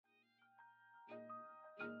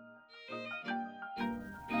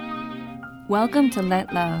Welcome to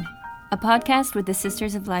Let Love, a podcast with the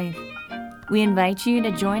Sisters of Life. We invite you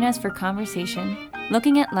to join us for conversation,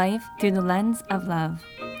 looking at life through the lens of love.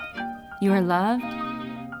 You are loved,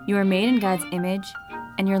 you are made in God's image,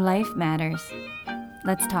 and your life matters.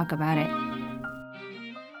 Let's talk about it.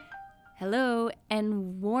 Hello,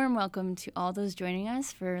 and warm welcome to all those joining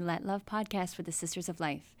us for Let Love podcast with the Sisters of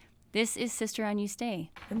Life. This is Sister On You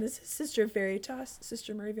Stay. And this is Sister Veritas,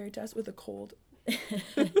 Sister Marie Veritas with a cold.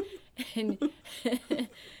 and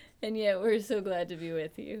yet we're so glad to be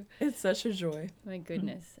with you. It's such a joy. My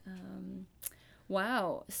goodness.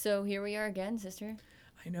 Wow. So here we are again, sister.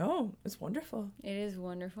 I know. It's wonderful. It is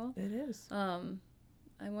wonderful. It is.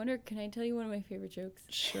 I wonder, can I tell you one of my favorite jokes?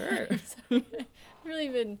 Sure.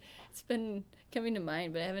 Sorry. It's been coming to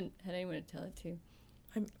mind, but I haven't had anyone to tell it to.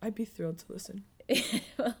 I'd be thrilled to listen.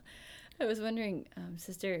 Well, I was wondering,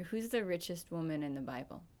 sister, who's the richest woman in the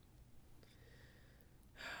Bible?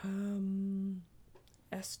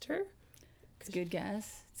 Esther? It's a good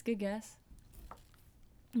guess.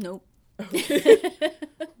 Nope.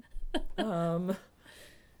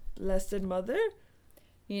 Blessed Mother?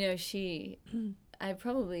 You know,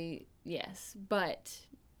 yes, but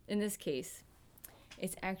in this case,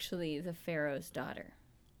 it's actually the Pharaoh's daughter.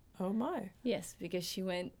 Oh my. Yes, because she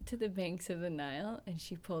went to the banks of the Nile and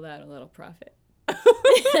she pulled out a little profit.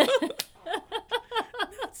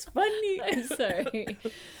 That's funny. I'm sorry.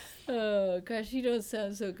 Oh, gosh, you don't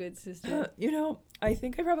sound so good, sister. I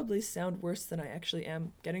think I probably sound worse than I actually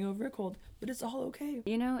am getting over a cold, but it's all okay.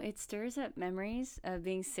 You know, it stirs up memories of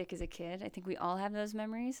being sick as a kid. I think we all have those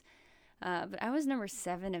memories. But I was number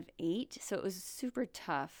 7 of 8, so it was super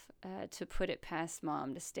tough to put it past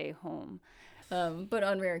Mom to stay home. But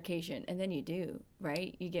on rare occasion, and then you do,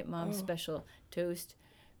 right? You get Mom's special toast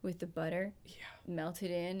with the butter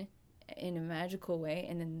melted in a magical way,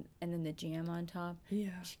 and then the jam on top. Yeah.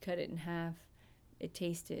 She cut it in half. It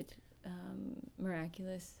tasted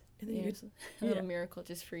miraculous. And then a little miracle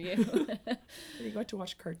just for you. And you got to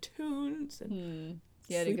watch cartoons and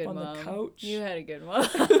you had a sleep good on mom. the couch. You had a good mom.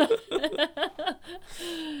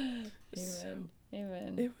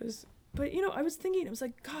 Amen. It was, but I was thinking, I was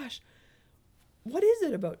like, gosh, what is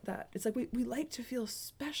it about that? It's like we like to feel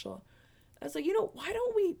special. I was like, why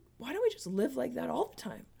don't we just live like that all the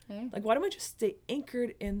time? Okay. Like, why don't we just stay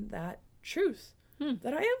anchored in that truth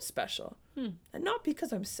that I am special, and not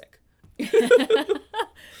because I'm sick.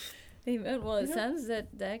 Amen. Well, it sounds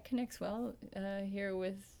that connects well here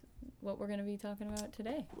with what we're going to be talking about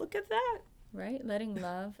today. Look at that. Right? Letting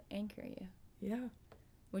love anchor you. Yeah.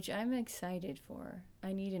 Which I'm excited for.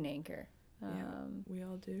 I need an anchor. We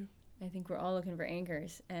all do. I think we're all looking for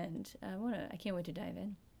anchors, and I can't wait to dive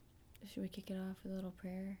in. Should we kick it off with a little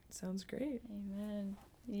prayer? Sounds great. Amen.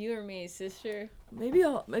 You or me, sister? Maybe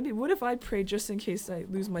what if I pray just in case I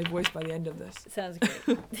lose my voice by the end of this? Sounds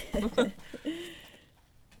great.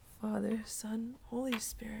 Father, Son, Holy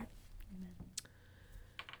Spirit. Amen.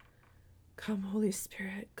 Come, Holy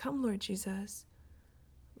Spirit. Come, Lord Jesus.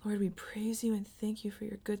 Lord, we praise you and thank you for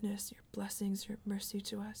your goodness, your blessings, your mercy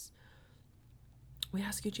to us. We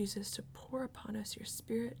ask you, Jesus, to pour upon us your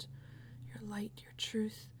spirit, your light, your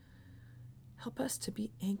truth. Help us to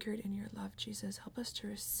be anchored in your love, Jesus. Help us to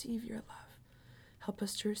receive your love. Help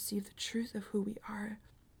us to receive the truth of who we are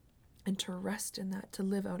and to rest in that, to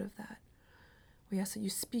live out of that. We ask that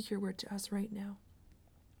you speak your word to us right now.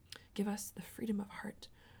 Give us the freedom of heart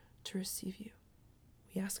to receive you.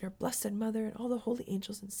 We ask our Blessed Mother and all the holy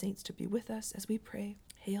angels and saints to be with us as we pray.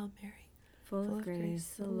 Hail Mary, full of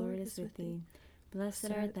grace, the Lord is with thee.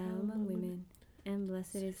 Blessed art thou among women, and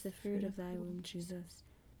blessed is the fruit of thy womb, Jesus.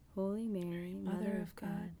 Holy Mary, Mother of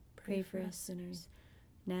God, pray for us sinners,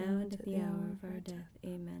 now and at the hour of our death.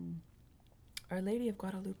 Amen. Our Lady of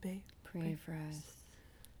Guadalupe, pray for us.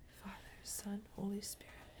 Father, Son, Holy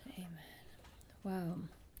Spirit. Amen. Wow.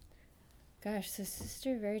 Gosh, so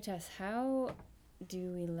Sister Veritas, how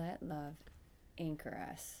do we let love anchor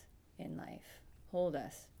us in life? Hold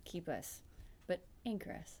us, keep us, but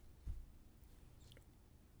anchor us.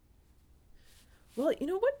 Well, you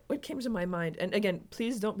know what came to my mind, and again,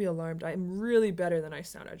 please don't be alarmed. I'm really better than I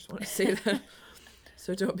sound. I just want to say that.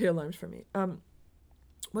 So don't be alarmed for me.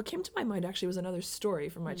 What came to my mind actually was another story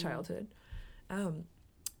from my childhood.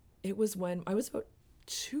 It was when I was about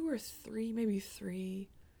 2 or 3, maybe 3,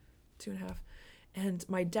 2.5, and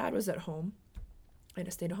my dad was at home. I had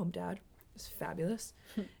a stay-at-home dad. It was fabulous.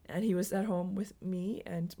 And he was at home with me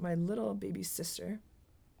and my little baby sister,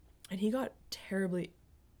 and he got terribly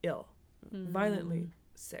ill. Violently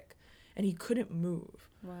sick, and he couldn't move.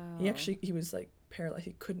 Wow. He was like paralyzed.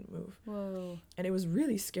 He couldn't move. Whoa. And it was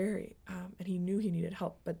really scary. And he knew he needed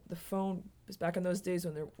help, but the phone was back in those days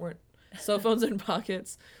when there weren't cell phones in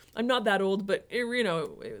pockets. I'm not that old, but there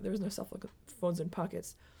was no cell phones in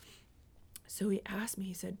pockets. So he asked me,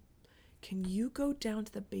 he said, can you go down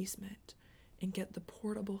to the basement and get the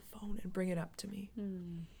portable phone and bring it up to me?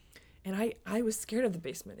 And I was scared of the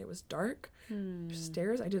basement. It was dark,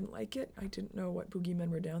 stairs. I didn't like it. I didn't know what boogeymen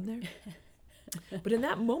were down there. But in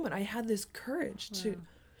that moment, I had this courage to,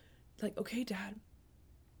 like, okay, Dad.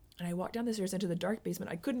 And I walked down the stairs into the dark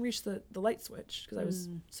basement. I couldn't reach the light switch because I was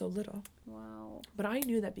so little. Wow. But I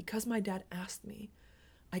knew that because my dad asked me,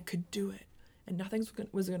 I could do it. And nothing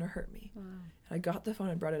was going to hurt me. Wow. And I got the phone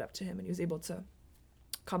and brought it up to him. And he was able to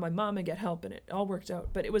call my mom and get help. And it all worked out.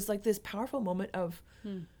 But it was like this powerful moment of...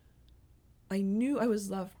 I knew I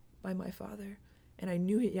was loved by my Father, and I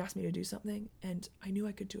knew he asked me to do something, and I knew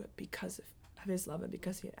I could do it because of his love and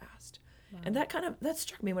because he had asked. Wow. And that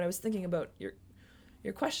struck me when I was thinking about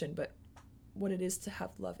your question, but what it is to have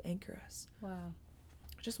love anchor us. Wow.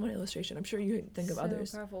 Just one illustration. I'm sure you can think of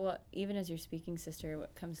others. So powerful. Well, even as you're speaking, sister,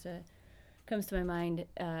 what comes to my mind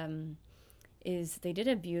is they did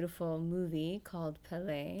a beautiful movie called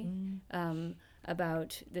Pelé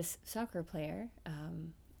about this soccer player,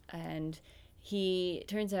 and he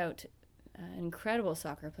turns out an incredible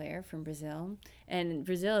soccer player from Brazil, and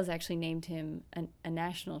Brazil has actually named him a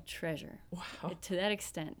national treasure. Wow. To that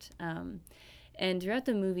extent. And throughout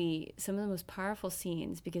the movie, some of the most powerful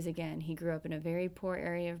scenes, because again, he grew up in a very poor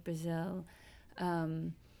area of Brazil,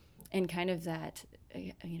 and kind of that,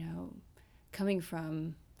 coming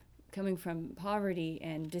from poverty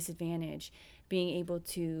and disadvantage, being able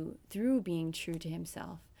to, through being true to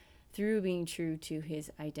himself, through being true to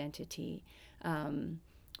his identity,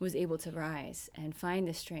 was able to rise and find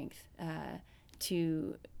the strength I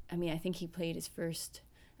think he played his first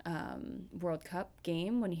World Cup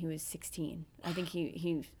game when he was 16. I think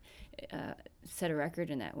he set a record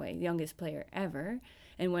in that way, the youngest player ever,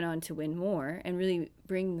 and went on to win more and really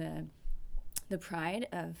bring the pride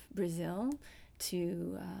of Brazil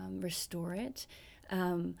to restore it.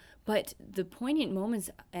 But the poignant moments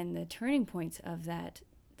and the turning points of that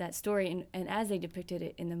story, and as they depicted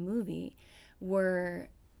it in the movie, were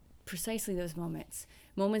precisely those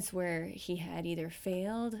moments where he had either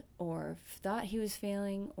failed or thought he was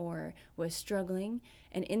failing or was struggling,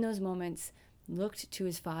 and in those moments looked to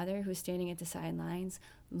his father who was standing at the sidelines,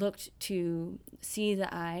 looked to see the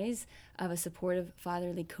eyes of a supportive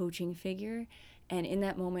fatherly coaching figure, and in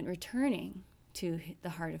that moment returning to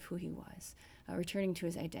the heart of who he was, returning to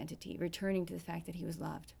his identity, returning to the fact that he was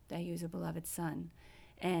loved, that he was a beloved son.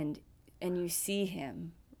 And you see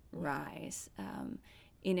him rise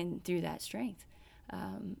in and through that strength.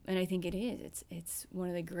 And I think it's one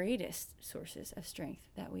of the greatest sources of strength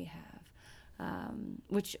that we have,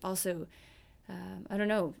 which also,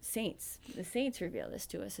 the saints reveal this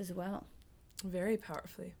to us as well. Very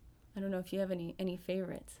powerfully. I don't know if you have any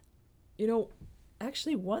favorites.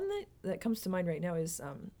 Actually one that comes to mind right now is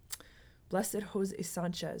Blessed Jose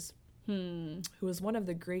Sanchez, who was one of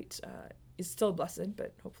the great... is still blessed,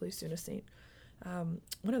 but hopefully soon a saint.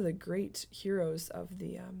 One of the great heroes of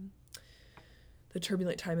the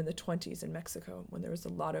turbulent time in the 1920s in Mexico, when there was a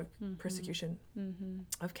lot of persecution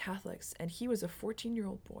of Catholics. And he was a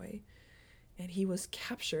 14-year-old boy, and he was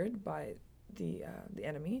captured by the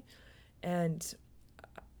enemy. And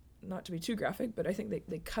not to be too graphic, but I think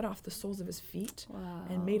they cut off the soles of his feet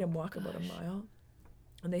and made him walk about a mile.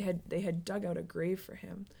 And they had dug out a grave for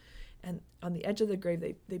him. And on the edge of the grave,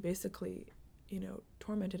 they basically,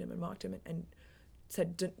 tormented him and mocked him and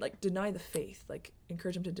said, deny the faith,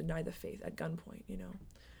 encourage him to deny the faith at gunpoint,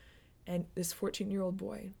 And this 14-year-old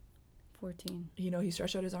boy, 14, he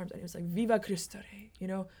stretched out his arms and he was like, Viva Cristo Rey,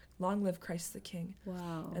 long live Christ the King.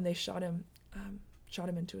 Wow. And they shot him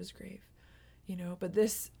into his grave, But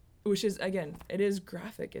this, which is, again, it is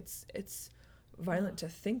graphic. It's violent to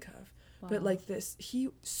think of. Wow. But like this, he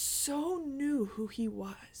so knew who he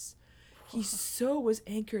was. He so was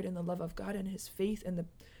anchored in the love of God and his faith and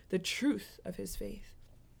the truth of his faith,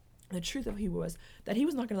 the truth of who he was, that he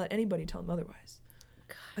was not going to let anybody tell him otherwise.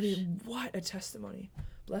 Gosh. I mean, what a testimony.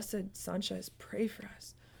 Blessed Sanchez, pray for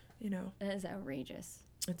us, That is outrageous.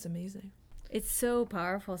 It's amazing. It's so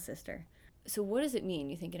powerful, sister. So what does it mean,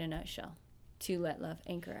 you think, in a nutshell, to let love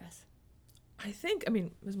anchor us? I think,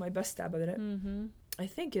 it was my best stab at it. Mm-hmm. I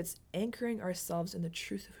think it's anchoring ourselves in the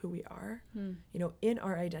truth of who we are, in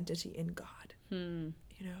our identity in God,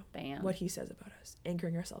 Bam. What he says about us,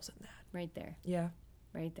 anchoring ourselves in that. Right there. Yeah.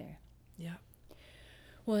 Right there. Yeah.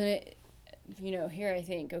 Well, here I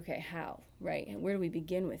think, okay, how, right? And where do we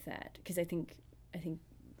begin with that? Because I think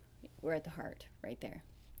we're at the heart right there.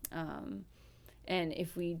 And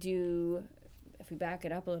if we back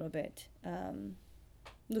it up a little bit,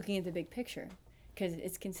 looking at the big picture, because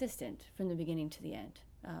it's consistent from the beginning to the end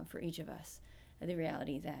for each of us. The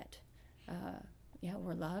reality that,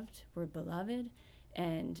 we're loved, we're beloved,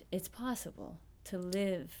 and it's possible to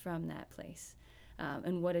live from that place.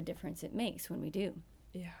 And what a difference it makes when we do.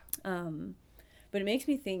 Yeah. But it makes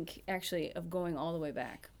me think, actually, of going all the way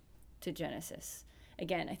back to Genesis.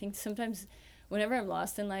 Again, I think sometimes whenever I'm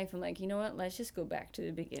lost in life, I'm like, you know what, let's just go back to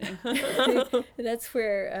the beginning. That's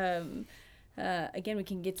where, again, we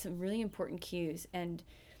can get some really important cues. And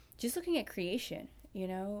just looking at creation,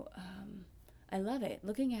 I love it.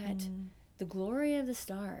 Looking at the glory of the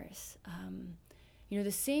stars.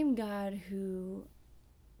 The same God who,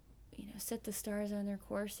 set the stars on their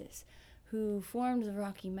courses, who formed the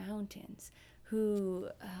Rocky Mountains, who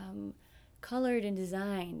colored and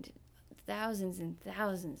designed thousands and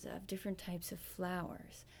thousands of different types of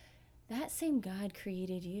flowers. That same God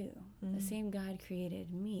created you. The same God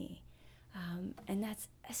created me. And that's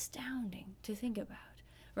astounding to think about,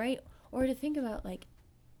 right? Or to think about, like,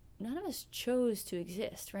 none of us chose to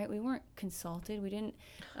exist, right? We weren't consulted. We didn't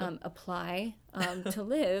apply to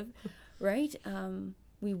live, right?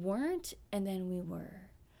 We weren't, and then we were.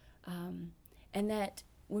 And that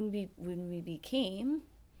when we became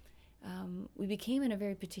in a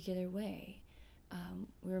very particular way.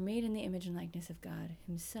 We were made in the image and likeness of God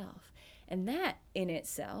himself. And that in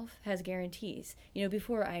itself has guarantees.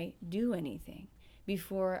 Before I do anything,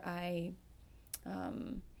 before I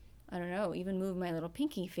even move my little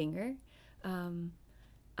pinky finger,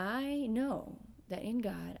 I know that in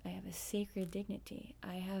God I have a sacred dignity.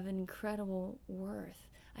 I have an incredible worth.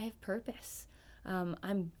 I have purpose.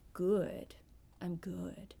 I'm good.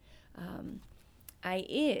 I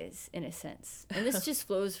is, in a sense. And this just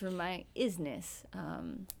flows from my isness,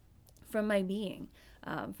 from my being,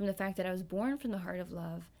 from the fact that I was born from the heart of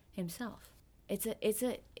love himself. It's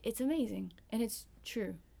amazing. And it's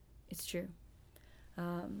true. It's true.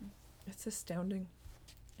 It's astounding.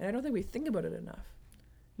 And I don't think we think about it enough.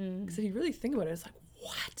 Because if you really think about it, it's like,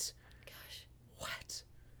 what? Gosh. What?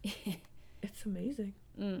 It's amazing.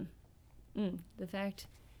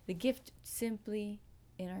 The gift simply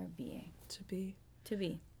in our being. To be.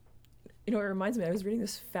 It reminds me, I was reading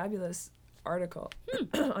this fabulous article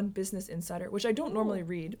on Business Insider, which I don't normally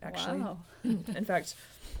read, actually. Wow. In fact,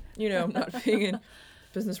 not being in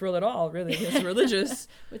business world at all, really. It's religious.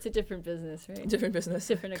 It's a different business, right? Different business.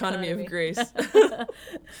 Different economy of grace.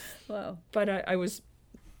 Wow. But I was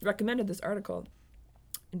recommended this article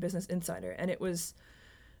in Business Insider, and it was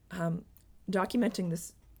documenting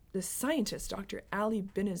this scientist, Dr. Ali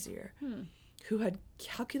Benazir, who had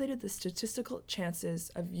calculated the statistical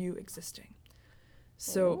chances of you existing.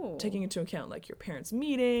 So taking into account, like, your parents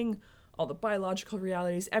meeting, all the biological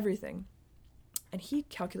realities, everything. And he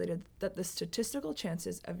calculated that the statistical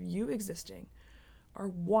chances of you existing are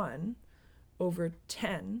 1 over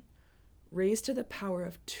 10 raised to the power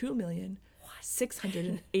of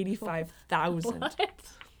 2,685,000. What?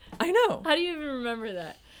 I know. How do you even remember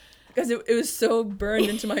that? Because it was so burned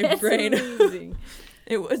into my brain. Amazing.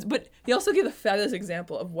 It was, but he also gave a fabulous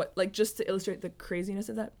example of what, like, just to illustrate the craziness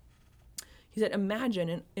of that. He said,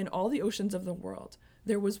 imagine in all the oceans of the world,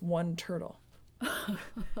 there was one turtle.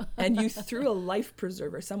 And you threw a life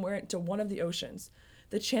preserver somewhere into one of the oceans.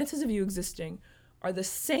 The chances of you existing are the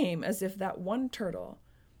same as if that one turtle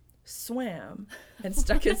swam and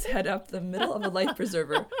stuck its head up the middle of a life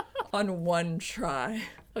preserver on one try.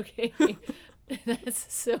 Okay.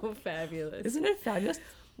 That's so fabulous. Isn't it fabulous?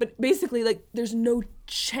 But basically, like, there's no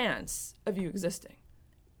chance of you existing.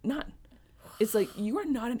 None. It's like, you are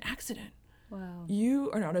not an accident. Wow. You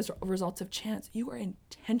are not a result of chance. You are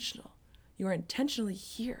intentional. You are intentionally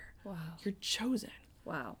here. Wow. You're chosen.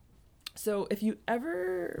 Wow. So if you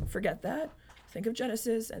ever forget that, think of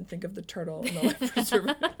Genesis and think of the turtle and the life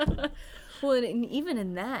preserver. Well, and even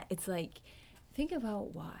in that, it's like, think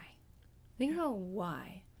about why. Think about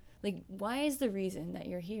why. Like, why is the reason that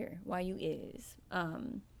you're here? Why you is.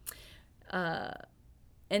 And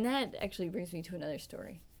that actually brings me to another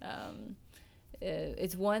story.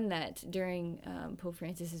 It's one that during Pope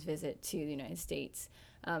Francis's visit to the United States,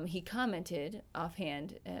 he commented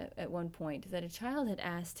offhand at one point that a child had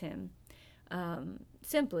asked him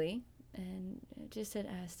simply, and just had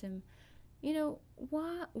asked him,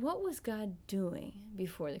 what was God doing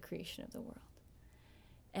before the creation of the world?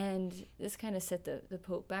 And this kind of set the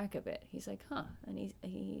Pope back a bit. He's like, and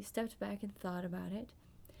he stepped back and thought about it.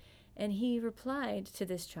 And he replied to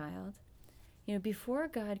this child, before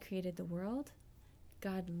God created the world,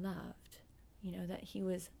 God loved, that he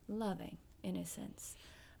was loving in a sense.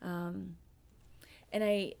 And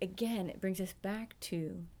it brings us back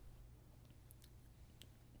to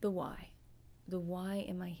the why. the why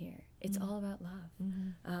am I here? It's all about love.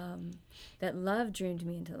 Mm-hmm. That love dreamed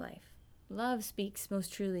me into life. Love speaks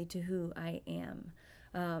most truly to who I am.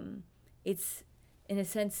 It's, in a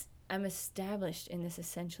sense, I'm established in this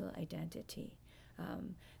essential identity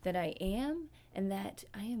that I am, and that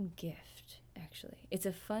I am gift, actually. It's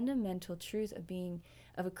a fundamental truth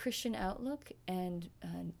of a Christian outlook and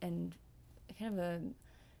kind of a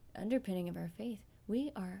underpinning of our faith.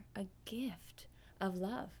 We are a gift of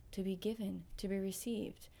love to be given, to be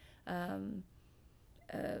received. No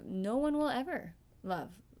one will ever love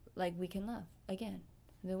like we can love again,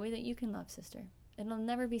 the way that you can love, sister. It'll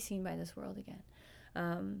never be seen by this world again,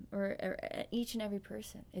 or each and every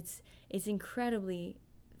person. It's incredibly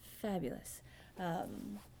fabulous,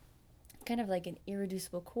 kind of like an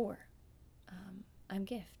irreducible core. I'm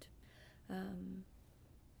gift, and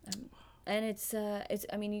it's.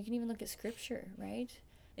 I mean, you can even look at Scripture, right?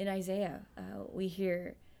 In Isaiah, we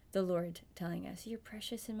hear the Lord telling us, "You're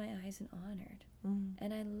precious in my eyes and honored,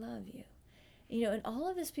 and I love you." You know, and all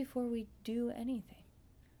of this before we do anything.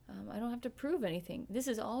 I don't have to prove anything. This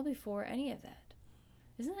is all before any of that.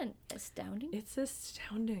 Isn't that astounding? It's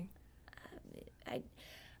astounding. I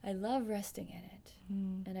love resting in it,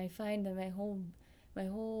 and I find that my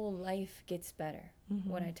whole life gets better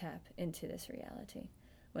when I tap into this reality.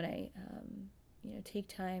 When I take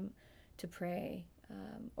time to pray,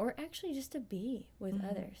 or actually just to be with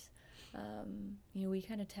others. We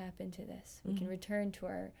kind of tap into this. We can return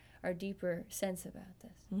to our deeper sense about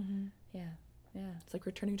this. Yeah. It's like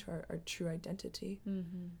returning to our true identity.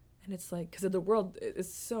 And it's like, because the world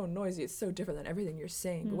is so noisy, it's so different than everything you're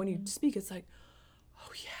saying. But when you speak, it's like,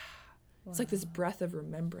 oh yeah. Wow. It's like this breath of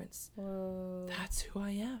remembrance. Whoa. That's who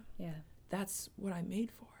I am. Yeah. That's what I'm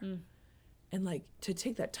made for. And like to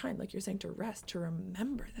take that time, like you're saying, to rest, to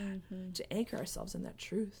remember that, to anchor ourselves in that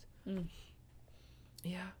truth.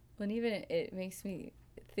 Yeah. And even it makes me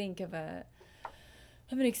think of an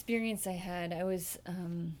experience I had. I was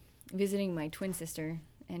visiting my twin sister,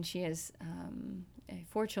 and she has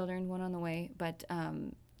 4 children, 1 on the way, but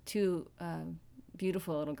 2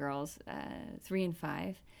 beautiful little girls, 3 and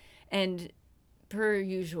 5. And per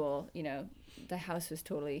usual, the house was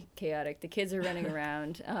totally chaotic. The kids are running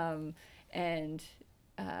around, and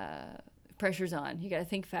pressure's on. You got to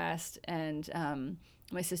think fast. And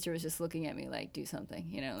my sister was just looking at me like, do something,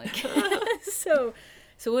 like. So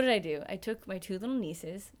what did I do? I took my 2 little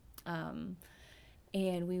nieces,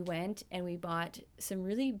 and we went and we bought some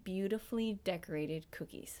really beautifully decorated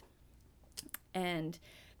cookies. And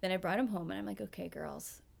then I brought them home, and I'm like, okay,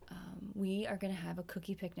 girls, we are going to have a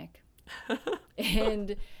cookie picnic.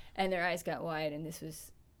 and their eyes got wide, and this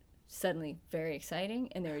was suddenly very exciting,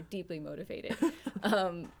 and they were deeply motivated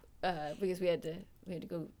because we had to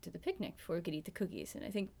go to the picnic before we could eat the cookies. And I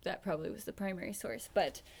think that probably was the primary source.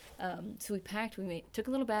 But so we took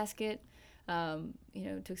a little basket,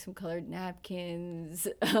 took some colored napkins,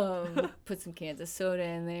 put some cans of soda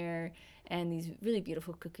in there, and these really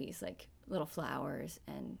beautiful cookies, like little flowers,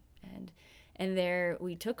 and there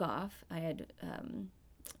we took off. I had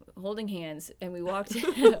holding hands, and we walked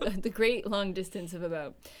the great long distance of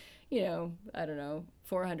about,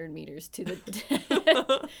 400 meters to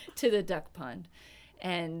the to the duck pond.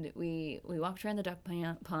 And we walked around the duck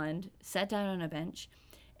pond, sat down on a bench,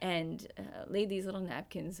 and laid these little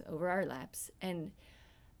napkins over our laps. And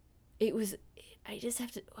it was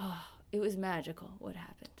magical what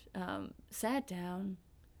happened. Sat down.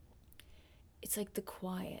 It's like the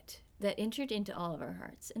quiet that entered into all of our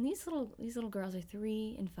hearts. And these little girls are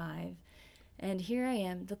 3 and 5. And here I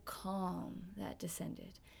am, the calm that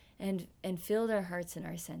descended and filled our hearts and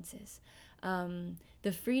our senses.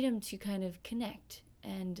 The freedom to kind of connect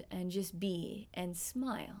and just be and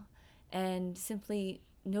smile and simply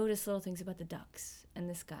notice little things about the ducks and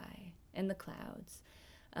the sky and the clouds.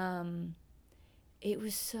 It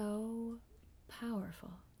was so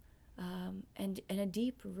powerful, and a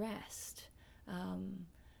deep rest.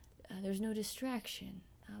 There's no distraction.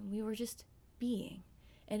 We were just being,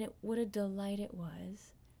 and what a delight it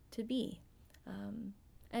was to be.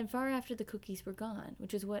 And far after the cookies were gone,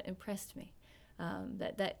 which is what impressed me,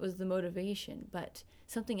 that was the motivation, but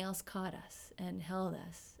something else caught us and held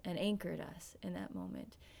us and anchored us in that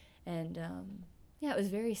moment. And it was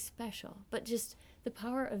very special, but just the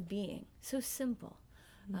power of being, so simple.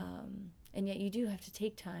 And yet you do have to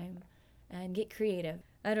take time and get creative.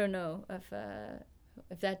 I don't know if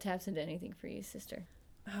that taps into anything for you, sister.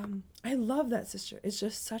 I love that, sister. It's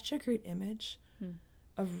just such a great image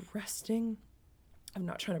of resting, of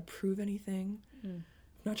not trying to prove anything,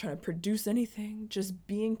 not trying to produce anything, just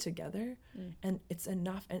being together, and it's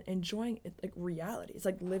enough, and enjoying it like reality. It's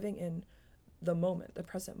like living in the moment, the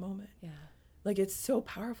present moment. Yeah. like, it's so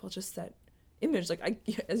powerful, just that image. Like,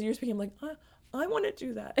 as you're speaking, I'm like, I want to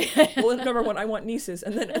do that. Well, number one, I want nieces,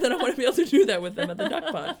 and then I want to be able to do that with them at the duck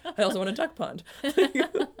pond. I also want a duck pond.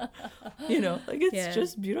 You know, like, it's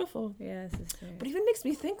just beautiful. Yes, it's great. But it even makes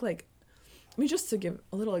me think, like, I mean, just to give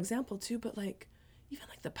a little example too, but like, even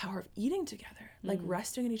like the power of eating together, like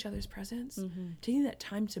resting in each other's presence, taking that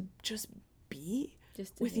time to just be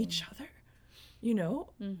with each other, you know,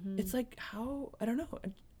 it's like, how, I don't know,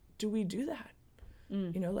 do we do that?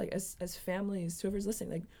 You know, like, as families, whoever's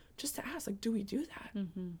listening, like, just to ask, like, do we do that?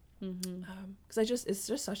 Because it's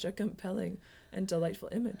just such a compelling and delightful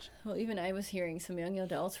image. Well, even I was hearing some young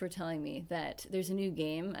adults were telling me that there's a new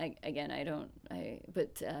game.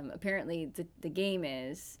 But apparently the game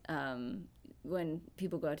is, when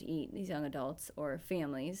people go out to eat, these young adults or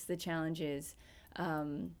families, the challenge is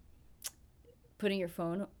putting your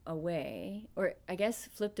phone away, or I guess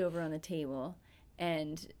flipped over on the table,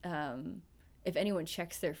 and if anyone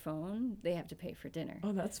checks their phone, they have to pay for dinner.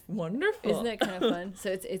 Oh, that's wonderful. Isn't that kind of fun?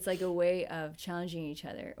 So it's like a way of challenging each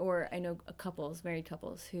other. Or I know married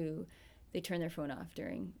couples, who they turn their phone off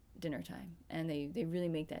during dinner time, and they really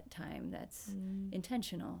make that time that's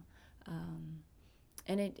intentional.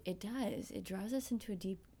 And it draws us into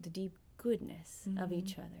the deep goodness of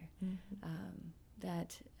each other.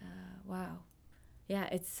 Wow. Yeah,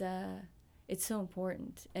 it's so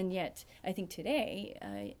important. And yet, I think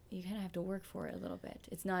today, you kind of have to work for it a little bit.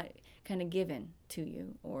 It's not kind of given to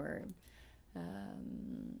you, or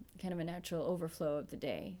kind of a natural overflow of the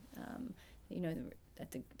day. You know,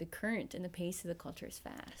 that the current and the pace of the culture is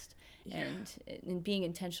fast. And being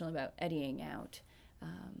intentional about eddying out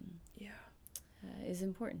is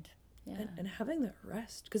important. Yeah. And having that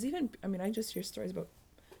rest. Because even, I mean, I just hear stories about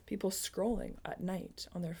people scrolling at night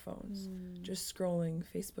on their phones, just scrolling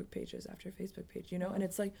Facebook pages after Facebook page, you know? And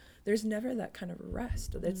it's like, there's never that kind of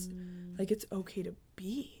rest. It's like, it's okay to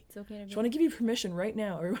be. It's okay to be. I just want to give you permission right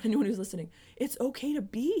now, or anyone who's listening. It's okay to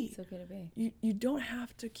be. It's okay to be. You don't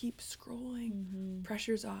have to keep scrolling.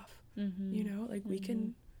 Pressure's off. You know? Like, we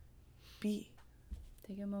can be.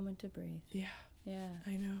 Take a moment to breathe. Yeah. Yeah.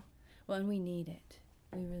 I know. Well, and we need it.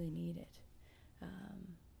 We really need it.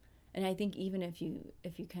 And I think even if you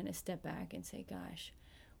kind of step back and say, gosh,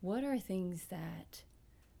 what are things that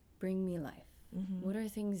bring me life? What are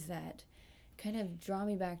things that kind of draw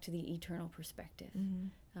me back to the eternal perspective,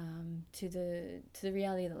 to the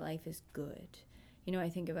reality that life is good? You know, I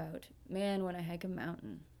think about, man, when I hike a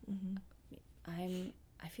mountain,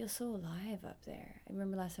 I feel so alive up there. I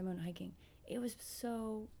remember last time I went hiking, it was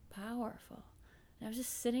so powerful. And I was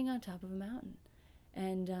just sitting on top of a mountain,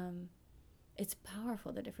 and it's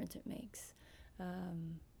powerful, the difference it makes.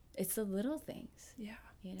 It's the little things. Yeah.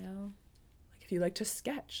 You know? Like, if you like to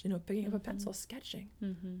sketch, you know, picking up a pencil, sketching.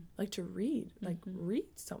 Like to read, like read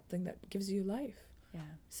something that gives you life. Yeah.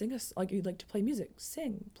 Sing like you'd like to play music.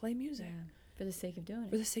 Play music. Yeah. For the sake of doing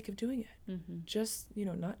it. For the sake of doing it. Just, you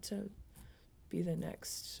know, not to be the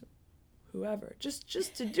next whoever. Just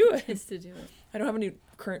to do it. Just to do it. I don't have any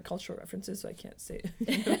current cultural references, so I can't say it.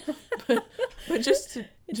 You know? but just to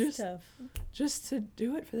just to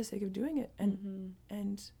do it for the sake of doing it,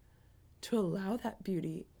 and to allow that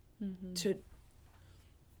beauty to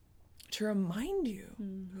remind you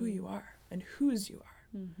who you are and whose you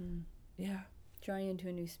are. Yeah. Draw you into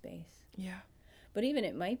a new space. Yeah. But even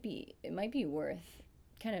it might be worth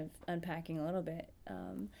kind of unpacking a little bit.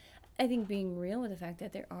 I think being real with the fact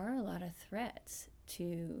that there are a lot of threats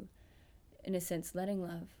to, in a sense, letting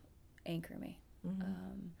love anchor me.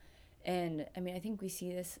 And I mean, I think we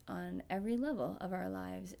see this on every level of our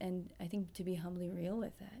lives. And I think to be humbly real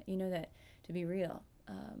with that, you know, that to be real,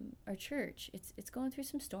 our church, it's going through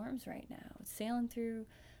some storms right now. It's sailing through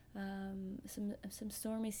some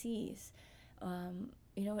stormy seas.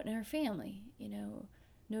 You know, in our family, you know,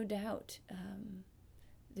 no doubt,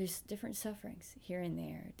 there's different sufferings here and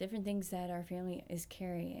there, different things that our family is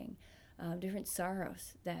carrying, different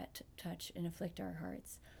sorrows that touch and afflict our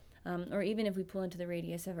hearts. Or even if we pull into the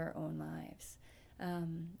radius of our own lives,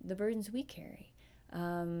 the burdens we carry,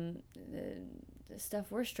 the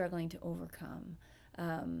stuff we're struggling to overcome,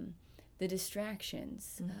 the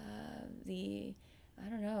distractions, I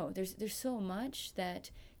don't know, there's so much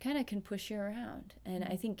that kind of can push you around. And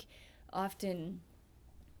I think often,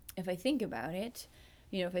 if I think about it,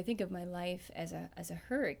 you know, if I think of my life as a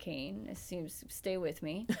hurricane, it seems, stay with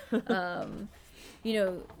me. You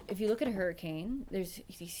know, if you look at a hurricane, there's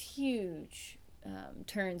these huge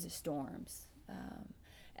turns of storms.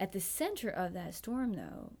 At the center of that storm,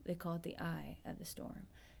 though, they call it the eye of the storm.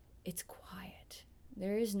 It's quiet.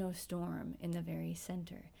 There is no storm in the very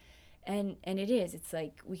center. And it is. It's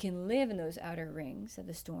like we can live in those outer rings of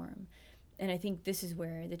the storm. I think this is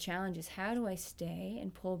where the challenge is, how do I stay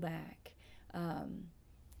and pull back,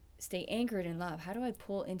 stay anchored in love? How do I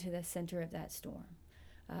pull into the center of that storm,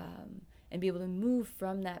 and be able to move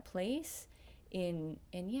from that place in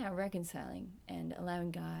reconciling and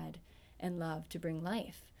allowing God and love to bring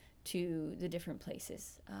life to the different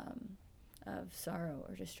places of sorrow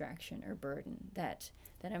or distraction or burden that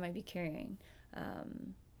I might be carrying. I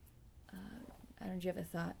don't know, do you have a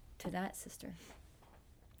thought to that, sister?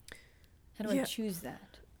 How do I choose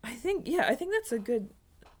that? I think that's a good,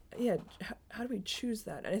 how do we choose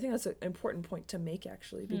that? And I think that's an important point to make,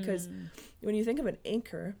 actually, because when you think of an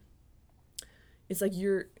anchor, it's like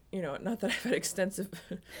you're, not that I've had extensive,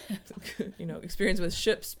 experience with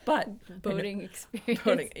ships, but boating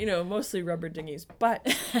experience. Mostly rubber dinghies.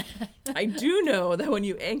 But I do know that when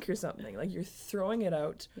you anchor something, like you're throwing it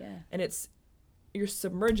out, and you're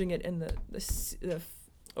submerging it in the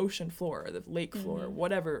ocean floor or the lake floor, or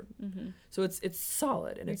whatever. So it's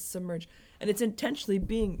solid and it's submerged, and it's intentionally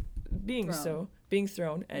being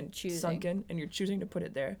thrown and sunken, and you're choosing to put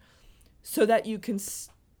it there so that you can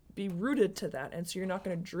be rooted to that, and so you're not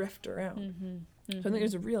going to drift around. So I think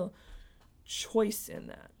there's a real choice in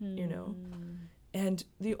that, and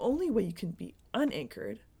the only way you can be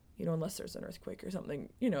unanchored, unless there's an earthquake or something,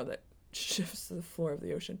 that shifts the floor of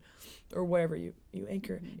the ocean or wherever you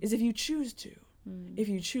anchor, is if you choose to. If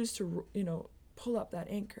you choose to, pull up that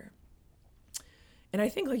anchor. And I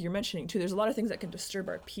think, like you're mentioning too, there's a lot of things that can disturb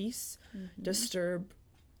our peace, disturb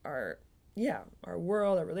our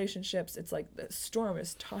world, our relationships. It's like the storm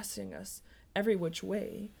is tossing us every which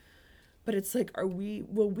way. But it's like,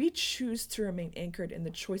 will we choose to remain anchored in the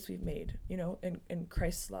choice we've made, in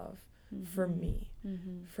Christ's love for me,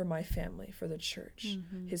 for my family, for the church,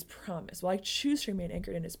 his promise? Will I choose to remain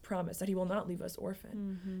anchored in his promise that he will not leave us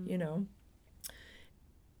orphan,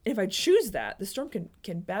 If I choose that, the storm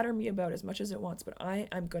can batter me about as much as it wants, but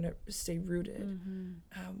I'm going to stay rooted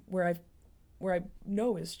where I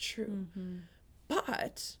know is true.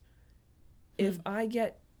 But if I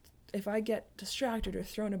get distracted or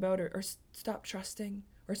thrown about or stop trusting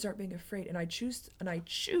or start being afraid, and I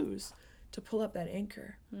choose to pull up that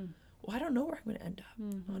anchor, well, I don't know where I'm going to end up,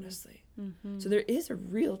 honestly. So there is a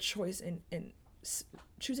real choice in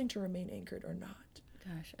choosing to remain anchored or not.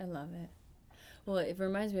 Gosh, I love it. Well, it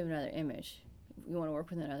reminds me of another image. You want to work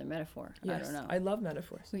with another metaphor? Yes, I don't know. I love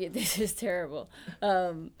metaphors. Okay, this is terrible.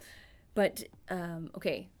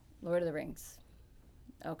 Okay, Lord of the Rings.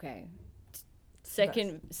 Okay.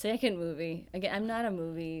 Second movie. Again, I'm not a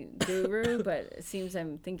movie guru, but it seems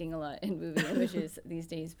I'm thinking a lot in movie images these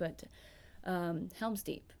days. But Helm's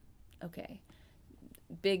Deep. Okay.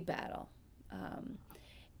 Big battle.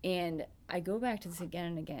 And I go back to this again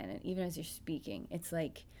and again, and even as you're speaking, it's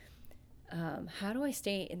like, how do I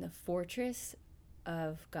stay in the fortress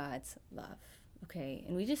of God's love? Okay,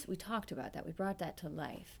 and we talked about that. We brought that to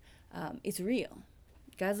life. It's real.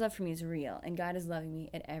 God's love for me is real, and God is loving me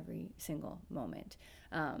at every single moment,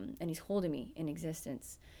 and he's holding me in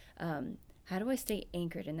existence. How do I stay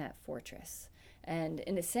anchored in that fortress? And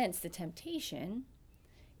in a sense, the temptation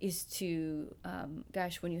is to,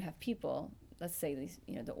 when you have people, let's say these,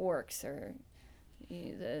 the orcs or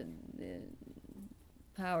the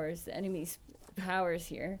powers, the enemy's powers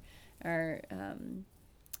here are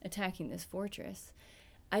attacking this fortress.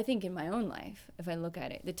 I think in my own life, if I look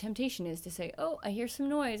at it, the temptation is to say, oh, I hear some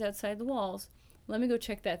noise outside the walls. Let me go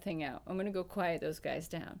check that thing out. I'm going to go quiet those guys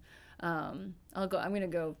down. I'm going to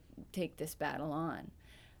go take this battle on.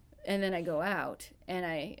 And then I go out and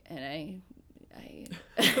I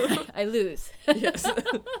I lose. Yes. It's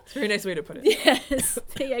a very nice way to put it. Yes.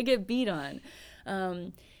 I get beat on.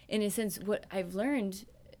 In a sense, what I've learned,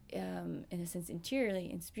 in a sense, interiorly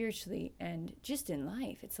and spiritually and just in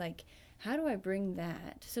life, it's like, how do I bring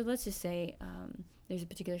that? So let's just say there's a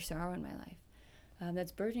particular sorrow in my life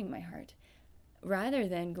that's burdening my heart. Rather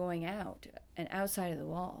than going out and outside of the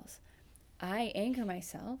walls, I anchor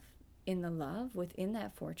myself in the love within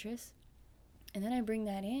that fortress, and then I bring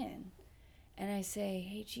that in, and I say,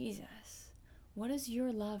 hey, Jesus, what does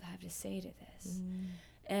your love have to say to this?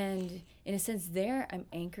 And in a sense, there I'm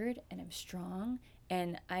anchored and I'm strong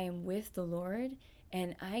and I am with the Lord,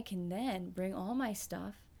 and I can then bring all my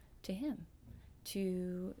stuff to him,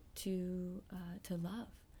 to love,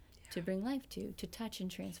 to bring life to touch and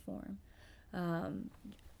transform.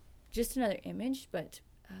 Just another image, but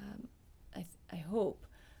I hope,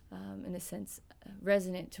 in a sense,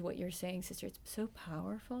 resonant to what you're saying, sister. It's so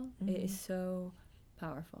powerful. It is so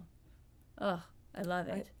powerful. Oh, I love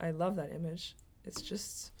it. I love that image. It's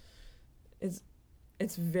just,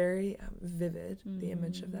 it's very vivid, the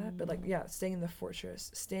image of that. But like, yeah, staying in the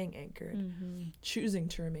fortress, staying anchored, choosing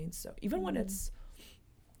to remain so, even when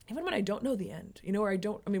I don't know the end, you know, or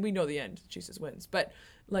we know the end, Jesus wins, but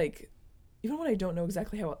like, even when I don't know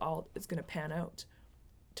exactly how it's going to pan out,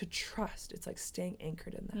 to trust, it's like staying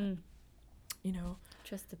anchored in that, you know.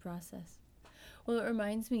 Trust the process. Well, it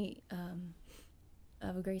reminds me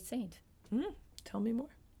of a great saint. Tell me more.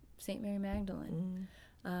 Saint Mary Magdalene.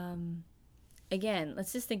 Again,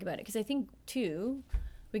 let's just think about it, because I think too,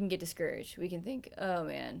 we can get discouraged. We can think, oh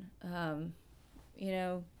man, you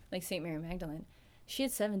know, like Saint Mary Magdalene, she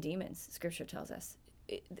had 7 demons. Scripture tells us.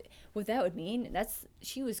 What that would mean,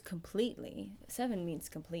 she was completely, 7 means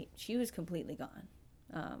complete. She was completely gone.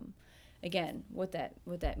 Again, what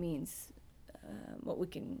that means, what we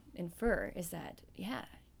can infer is that,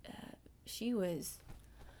 she was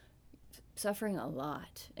suffering a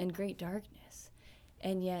lot and great darkness,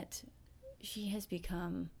 and yet she was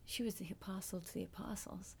the apostle to the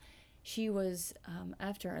apostles. She was,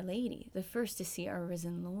 after Our Lady, the first to see our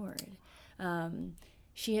risen Lord.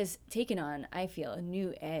 She has taken on, I feel, a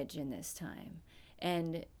new edge in this time.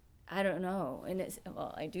 And I don't know,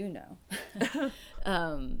 I do know.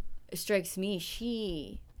 It strikes me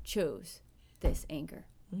she chose this anchor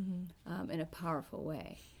in a powerful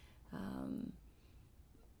way.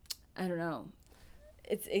 I don't know.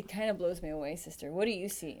 It kind of blows me away, sister. What do you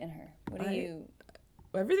see in her?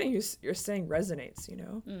 Everything you're saying resonates, you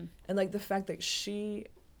know? And like the fact that she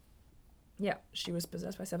was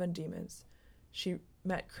possessed by 7 demons. She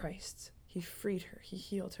met Christ. He freed her. He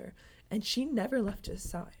healed her. And she never left his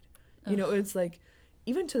side. You know, it's like,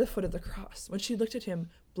 even to the foot of the cross, when she looked at him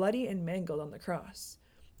bloody and mangled on the cross,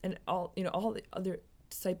 and all the other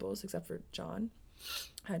disciples, except for John,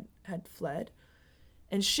 had fled.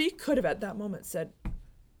 And she could have at that moment said,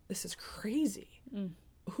 this is crazy.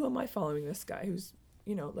 Who am I following this guy who's,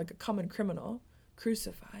 you know, like a common criminal,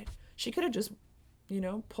 crucified? She could have just, you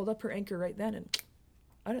know, pulled up her anchor right then and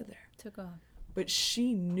out of there. Took off. But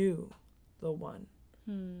she knew the one.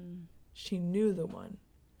 She knew the one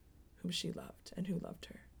whom she loved and who loved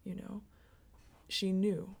her, you know. She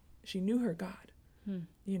knew her God,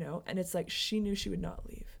 you know, and it's like she knew she would not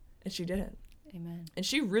leave, and she didn't. Amen. And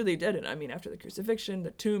she really didn't. I mean, after the crucifixion,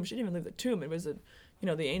 the tomb, she didn't even leave the tomb. It was the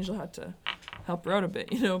angel had to help her out a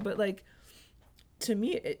bit, you know. But like, to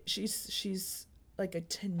me, she's like a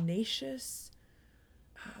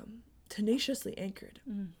tenaciously anchored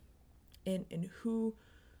in who,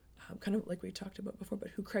 kind of like we talked about before,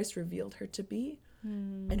 but who Christ revealed her to be,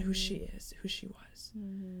 and who she is, who she was.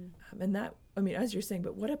 And that, I mean, as you're saying,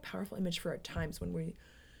 but what a powerful image for our times when we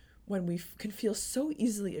can feel so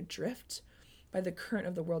easily adrift by the current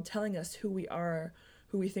of the world telling us who we are,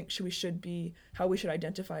 who we think we should be, how we should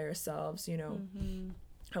identify ourselves, you know,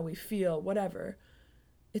 how we feel, whatever.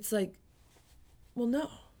 It's like, well, no,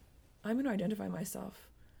 I'm going to identify myself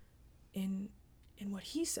in what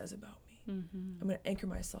he says about me. I'm going to anchor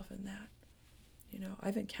myself in that. You know,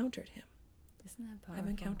 I've encountered him. Isn't that powerful? I've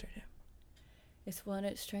encountered him. It's one,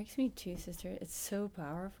 it strikes me too, sister. It's so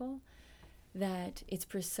powerful that it's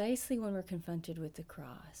precisely when we're confronted with the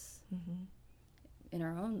cross in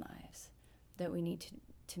our own lives that we need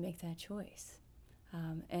to make that choice.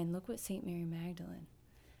 And look what St. Mary Magdalene,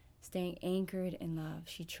 staying anchored in love.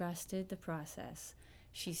 She trusted the process.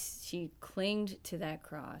 She clinged to that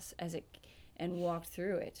cross and walked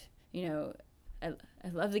through it. You know, I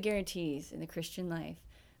love the guarantees in the Christian life.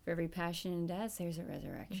 For every passion and death, there's a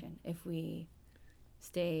resurrection. If we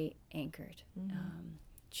stay anchored,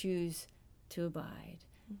 choose to abide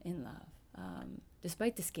in love,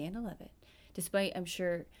 despite the scandal of it, despite, I'm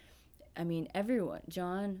sure, I mean, everyone,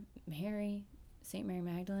 John, Mary, St. Mary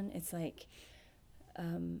Magdalene, it's like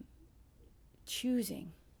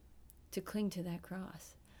choosing to cling to that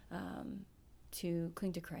cross, to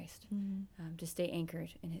cling to Christ, to stay anchored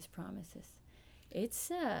in his promises.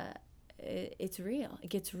 It's real. It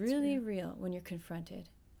gets really real when you're confronted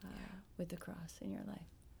with the cross in your life.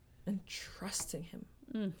 And trusting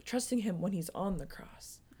him when he's on the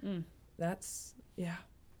cross. That's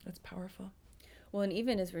powerful. Well, and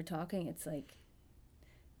even as we're talking, it's like,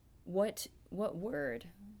 what word,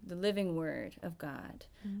 the living word of God,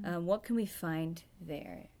 what can we find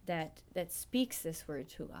there that speaks this word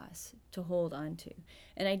to us to hold on to?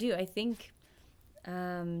 And I think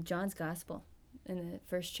John's Gospel, in the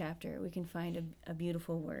first chapter, we can find a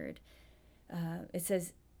beautiful word. It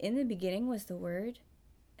says, in the beginning was the Word,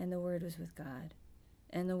 and the Word was with God,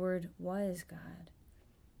 and the Word was God.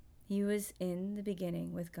 He was in the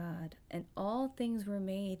beginning with God, and all things were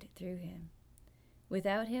made through him.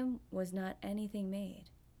 Without him was not anything made.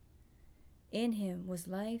 In him was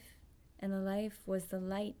life, and the life was the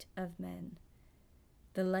light of men.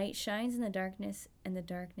 The light shines in the darkness, and the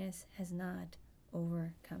darkness has not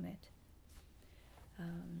overcome it.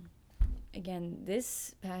 Again,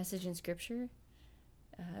 this passage in Scripture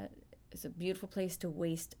is a beautiful place to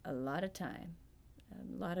waste a lot of time,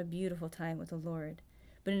 a lot of beautiful time with the Lord.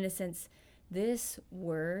 But in a sense, this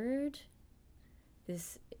word,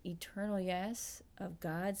 this eternal yes of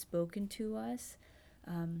God spoken to us,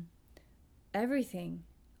 everything,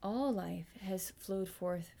 all life has flowed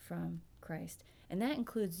forth from Christ. And that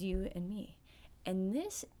includes you and me. And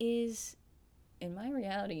this is, in my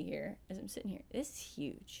reality here, as I'm sitting here, this is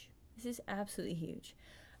huge. This is absolutely huge.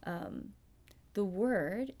 The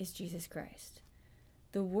Word is Jesus Christ.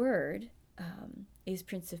 The Word is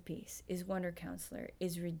Prince of Peace, is Wonder Counselor,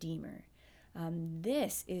 is Redeemer.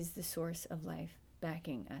 This is the source of life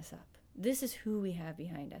backing us up. This is who we have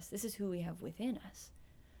behind us. This is who we have within us.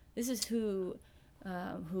 This is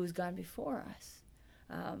who's gone before us,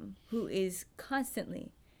 who is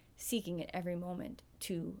constantly seeking at every moment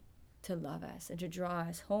to love us and to draw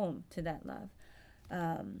us home to that love.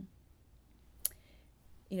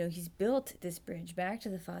 He's built this bridge back to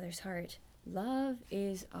the Father's heart. Love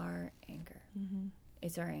is our anchor. Mm-hmm.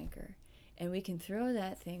 It's our anchor. And we can throw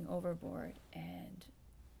that thing overboard and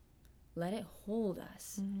let it hold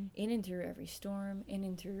us in and through every storm, in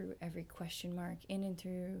and through every question mark, in and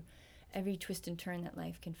through every twist and turn that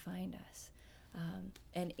life can find us.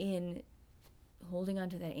 And in holding on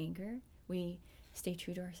to that anchor, we stay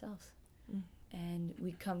true to ourselves. And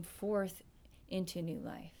we come forth into new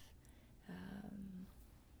life.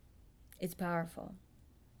 It's powerful.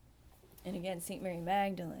 And again, St. Mary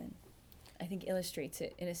Magdalene, I think, illustrates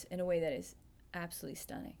it in a way that is absolutely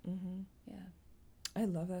stunning. Mm-hmm. Yeah. I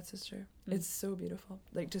love that, sister. It's so beautiful.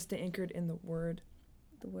 Like, just stay anchored in the Word.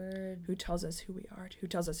 The Word. Who tells us who we are, who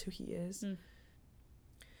tells us who He is. And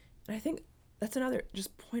I think that's another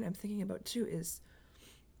just point I'm thinking about, too, is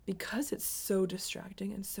because it's so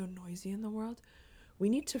distracting and so noisy in the world, we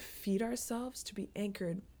need to feed ourselves to be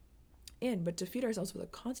anchored in, but to feed ourselves with a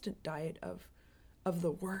constant diet of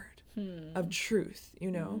the Word, of truth,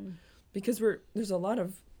 because there's a lot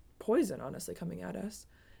of poison, honestly, coming at us.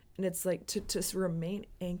 And it's like to remain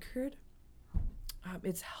anchored,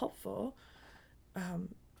 it's helpful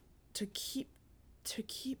to keep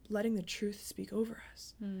letting the truth speak over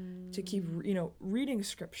us, to keep, reading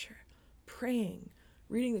Scripture, praying,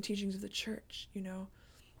 reading the teachings of the church,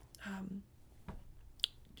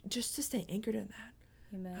 just to stay anchored in that.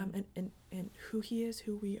 Amen. And who He is,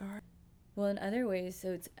 who we are. Well, in other ways,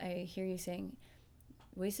 so I hear you saying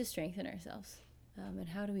ways to strengthen ourselves. And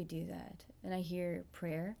how do we do that? And I hear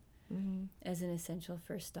prayer as an essential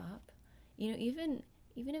first stop. Even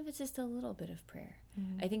if it's just a little bit of prayer.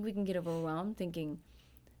 I think we can get overwhelmed thinking,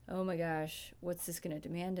 oh my gosh, what's this going to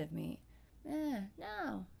demand of me?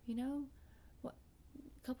 No, a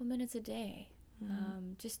couple minutes a day,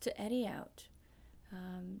 just to eddy out.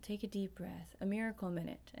 Take a deep breath, a miracle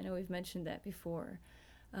minute. I know we've mentioned that before.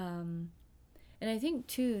 And I think,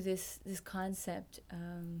 too, this concept,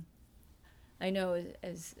 I know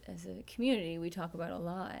as a community we talk about a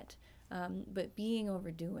lot, but being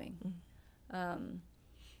overdoing. And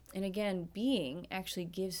again, being actually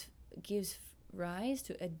gives rise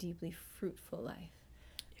to a deeply fruitful life.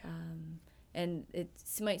 Yeah. And it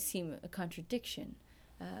might seem a contradiction,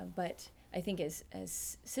 but I think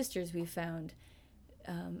as sisters we've found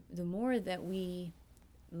the more that we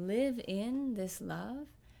live in this love,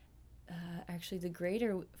 actually the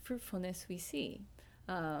greater fruitfulness we see.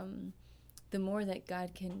 The more that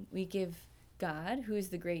we give God, who is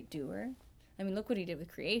the great doer. I mean, look what He did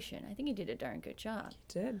with creation. I think He did a darn good job.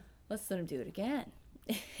 He did. Let's let Him do it again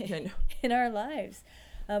I know. in our lives.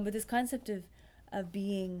 But this concept of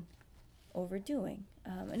being overdoing.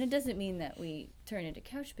 And it doesn't mean that we turn into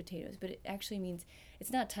couch potatoes, but it actually means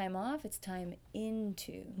it's not time off, it's time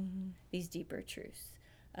into these deeper truths.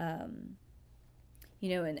 And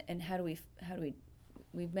how do we've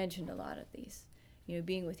mentioned a lot of these,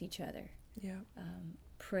 being with each other,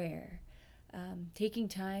 prayer, taking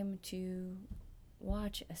time to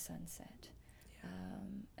watch a sunset,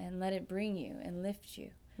 and let it bring you and lift you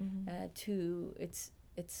to its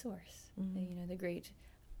source, the great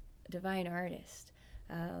divine artist,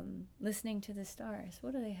 listening to the stars.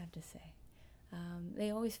 What do they have to say? They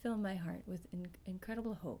always fill my heart with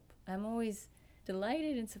incredible hope. I'm always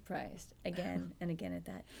delighted and surprised again and again at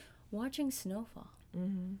that. Watching snowfall.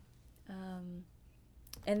 And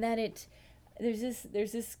that there's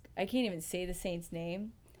this, I can't even say the saint's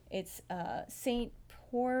name. It's Saint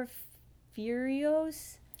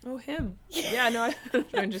Porphyrios. Oh, him. Yeah, no,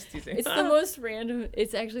 I'm just teasing. It's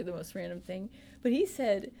actually the most random thing. But he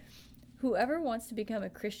said, whoever wants to become a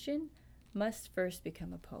Christian must first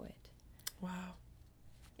become a poet. Wow.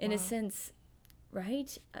 In a sense,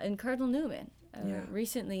 right? And Cardinal Newman,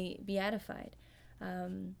 recently beatified,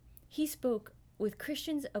 he spoke with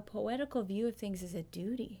Christians, a poetical view of things is a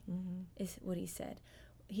duty, is what he said.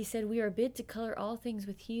 He said, we are bid to color all things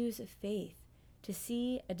with hues of faith, to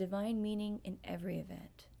see a divine meaning in every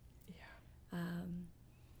event. Yeah.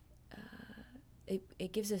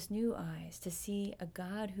 It gives us new eyes to see a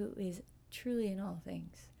God who is truly in all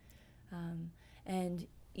things, and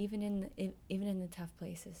even in the tough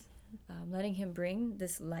places, letting him bring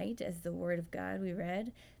this light as the word of God we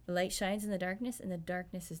read. The light shines in the darkness, and the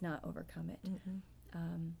darkness has not overcome it.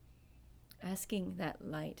 Asking that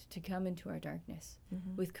light to come into our darkness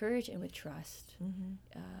with courage and with trust,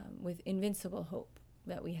 with invincible hope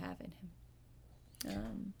that we have in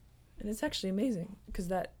him. And it's actually amazing because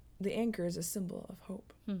the anchor is a symbol of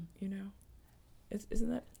hope. You know, isn't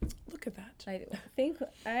that? Look at that.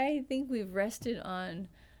 I think we've rested on,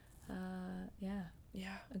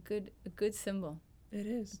 a good symbol. It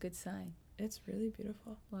is a good sign. It's really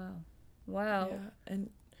beautiful. Wow. Yeah,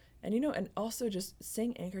 and you know, and also just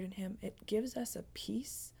staying anchored in him, it gives us a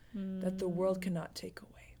peace that the world cannot take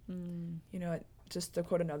away. You know, just to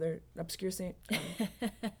quote another obscure saint,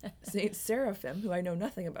 Saint Seraphim, who I know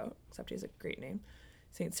nothing about, except he has a great name.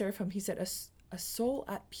 Saint Seraphim, he said, a soul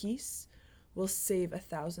at peace will save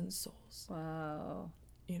 1,000 souls. Wow.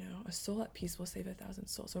 You know, a soul at peace will save 1,000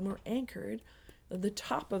 souls. So when we're anchored, the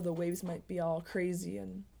top of the waves might be all crazy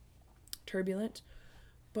and turbulent,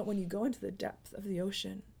 but when you go into the depth of the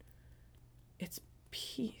ocean, it's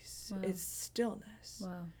peace. Wow. It's stillness.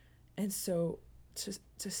 Wow. And so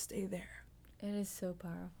to stay there. It is so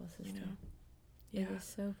powerful, sister. You know? Yeah. It is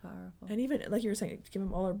so powerful. And even, like you were saying, give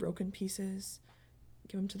him all our broken pieces.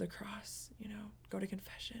 Give him to the cross, you know. Go to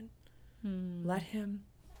confession. Let him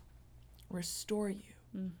restore you.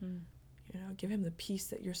 You know, give him the peace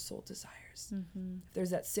that your soul desires. If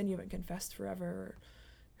there's that sin you haven't confessed forever, or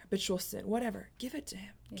habitual sin, whatever, give it to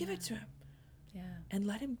him. Give it to him. Yeah. And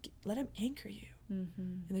let him anchor you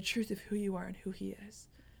in the truth of who you are and who he is.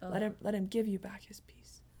 Oh. Let him give you back his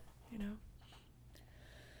peace. You know.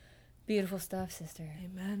 Beautiful stuff, sister.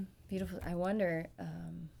 Amen. Beautiful. I wonder,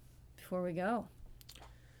 before we go,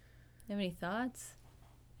 you have any thoughts?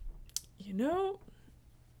 You know,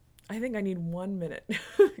 I think I need 1 minute.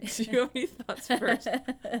 Do you have any thoughts first?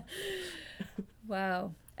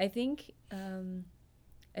 Wow. I think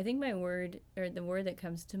my word, or the word that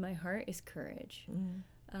comes to my heart, is courage.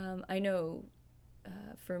 I know,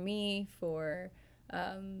 for me, for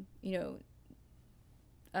you know,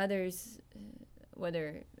 others,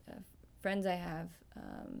 whether friends I have,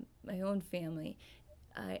 my own family,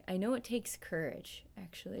 I know it takes courage,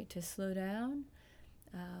 actually, to slow down,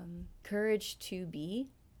 courage to be,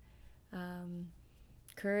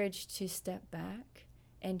 courage to step back,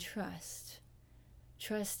 and trust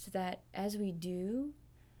that as we do,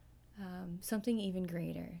 something even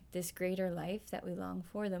greater, this greater life that we long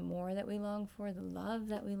for, the more that we long for, the love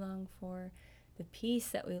that we long for, the peace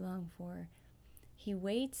that we long for, he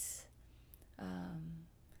waits,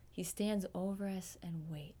 he stands over us and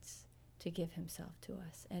waits to give himself to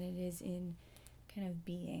us. And it is in kind of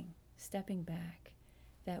being, stepping back,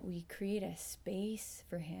 that we create a space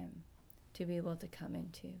for him to be able to come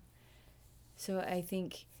into. So I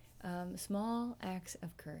think small acts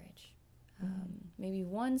of courage, maybe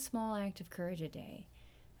one small act of courage a day,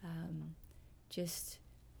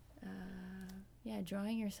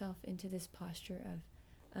 drawing yourself into this posture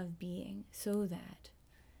of being, so that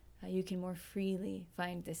you can more freely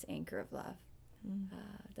find this anchor of love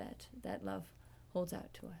that love holds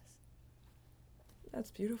out to us.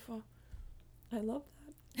 That's beautiful. I love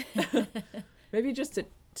that. Maybe just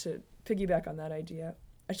to piggyback on that idea,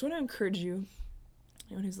 I just want to encourage you,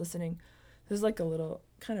 anyone who's listening, this is like a little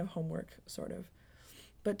kind of homework, sort of,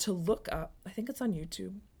 but to look up, I think it's on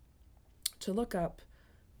YouTube, to look up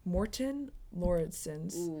Morten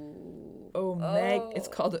Lauridsen's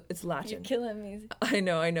it's Latin. You're killing me. I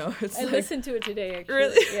know. I listened to it today, actually.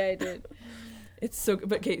 Really? Yeah, I did. It's so good.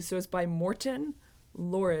 But okay, so it's by Morten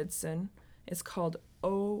Lauridsen. It's called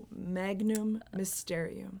O Magnum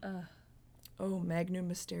Mysterium. O Magnum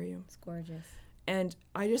Mysterium. It's gorgeous. And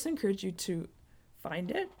I just encourage you to find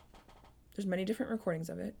it. There's many different recordings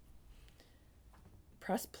of it.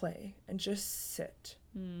 Press play and just sit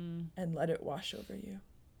and let it wash over you.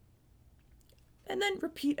 And then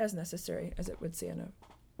repeat as necessary, as it would say in a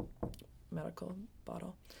medical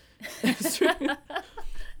bottle.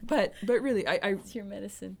 But really, it's your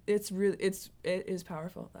medicine. It is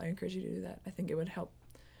powerful. I encourage you to do that. I think it would help.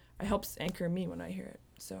 It helps anchor me when I hear it.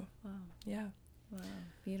 So, wow. Yeah. Wow,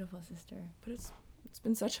 beautiful, sister. But it's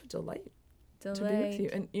been such a delight to be with you.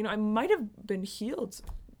 And, I might have been healed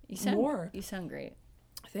more. You sound great.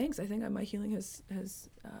 Thanks. I think my healing is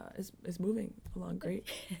moving along great.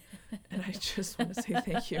 And I just want to say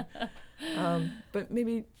thank you. But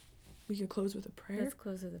maybe we could close with a prayer. Let's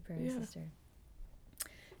close with a prayer, sister.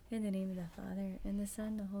 In the name of the Father, and the Son,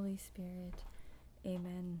 and the Holy Spirit.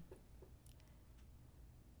 Amen.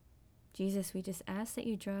 Jesus, we just ask that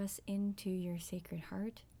you draw us into your sacred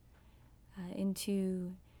heart,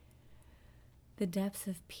 into the depths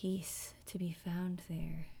of peace to be found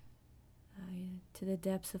there, to the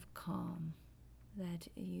depths of calm that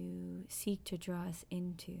you seek to draw us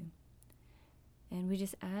into. And we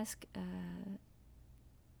just ask,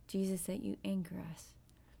 Jesus, that you anchor us,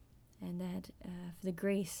 and that for the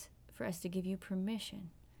grace for us to give you permission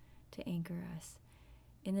to anchor us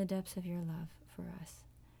in the depths of your love for us.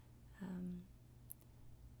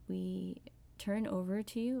 We turn over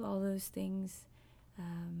to you all those things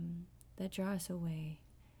that draw us away,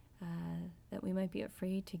 that we might be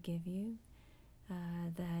afraid to give you,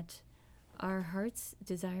 that our hearts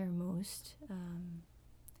desire most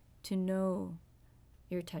to know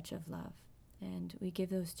your touch of love. And we give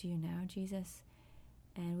those to you now, Jesus,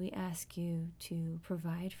 and we ask you to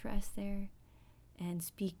provide for us there and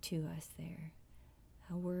speak to us there.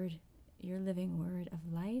 A word, your living word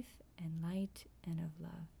of life and light and of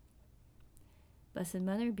love. Blessed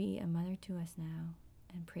Mother, be a mother to us now,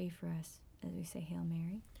 and pray for us as we say Hail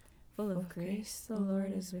Mary, full of grace, the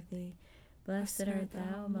Lord is with thee. Blessed art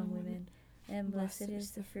thou among women, and blessed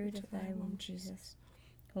is the fruit of thy womb, Jesus.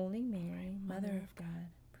 Holy Mary, Mother of God,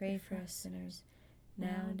 pray for us sinners,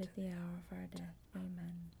 now and at the hour of our death.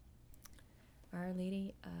 Amen. Our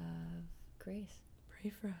Lady of Grace, pray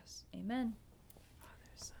for us. Amen.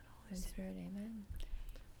 Father, Son, Holy Spirit. Amen.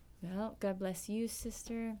 Well, God bless you,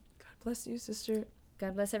 sister. God bless you, sister.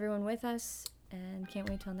 God bless everyone with us, and can't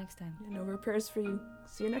wait till next time. And over prayers for you.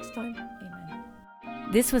 See you next time. Amen.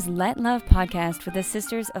 This was Let Love Podcast with the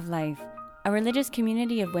Sisters of Life, a religious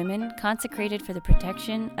community of women consecrated for the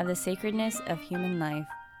protection of the sacredness of human life.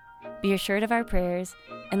 Be assured of our prayers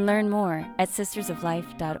and learn more at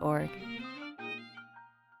sistersoflife.org.